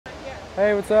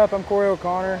Hey, what's up? I'm Corey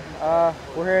O'Connor.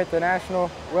 We're here at the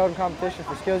National Welding Competition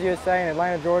for Skills USA in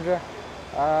Atlanta, Georgia.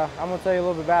 I'm going to tell you a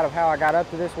little bit about how I got up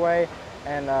to this way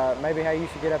and maybe how you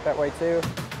should get up that way too.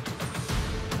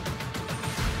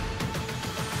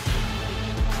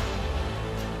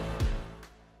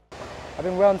 I've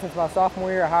been welding since my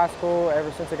sophomore year of high school, ever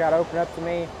since it got opened up to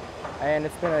me, and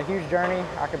it's been a huge journey.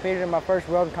 I competed in my first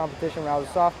welding competition when I was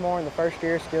a sophomore in the first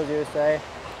year of Skills USA.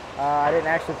 I didn't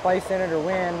actually place in it or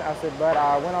win, but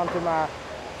I went on to my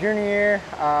junior year,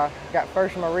 got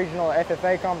first in my regional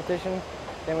FFA competition.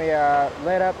 Then we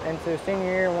led up into senior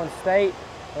year and won state.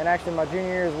 Then actually my junior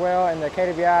year as well in the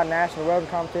KWI National Welding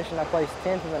Competition, I placed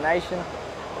 10th in the nation.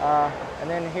 And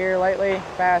then here lately,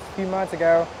 past few months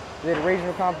ago, we did a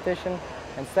regional competition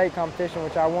and state competition,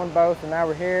 which I won both. And now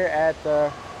we're here at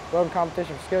the welding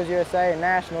competition for Skills USA and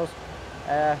Nationals.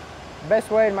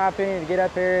 Best way, in my opinion, to get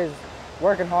up here is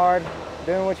working hard,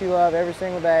 doing what you love every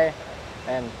single day,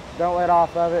 and don't let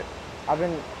off of it. I've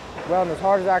been welding as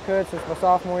hard as I could since my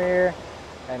sophomore year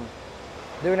and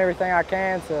doing everything I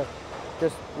can to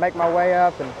just make my way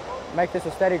up and make this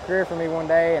a steady career for me one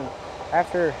day. And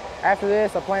after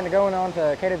this, I plan to go on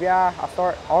to KWI. I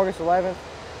start August 11th.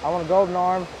 I want a golden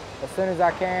arm as soon as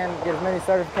I can, get as many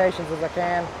certifications as I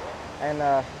can,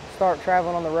 and start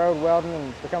traveling on the road welding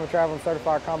and become a traveling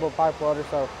certified combo pipe welder.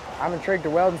 So I'm intrigued to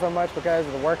welding so much because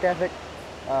of the work ethic.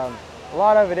 A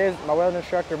lot of it is my welding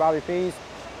instructor, Bobby Pease.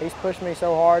 He's pushed me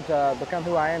so hard to become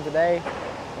who I am today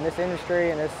in this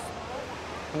industry and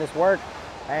this work.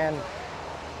 And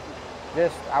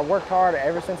I worked hard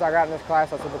ever since I got in this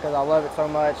class. I said, because I love it so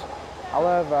much. I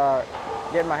love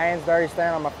getting my hands dirty,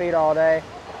 standing on my feet all day.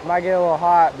 It might get a little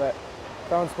hot, but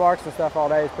throwing sparks and stuff all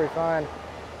day is pretty fun.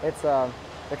 It's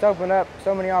opened up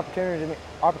so many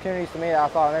opportunities to me that I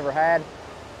thought I never had.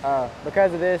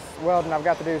 Because of this welding, I've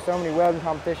got to do so many welding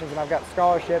competitions, and I've got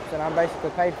scholarships, and I'm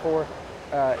basically paid for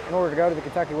in order to go to the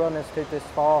Kentucky Welding Institute this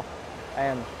fall.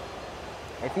 And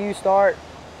if you start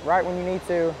right when you need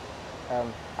to,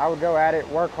 I would go at it,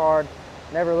 work hard,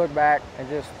 never look back, and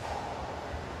just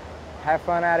have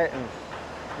fun at it and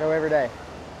go every day.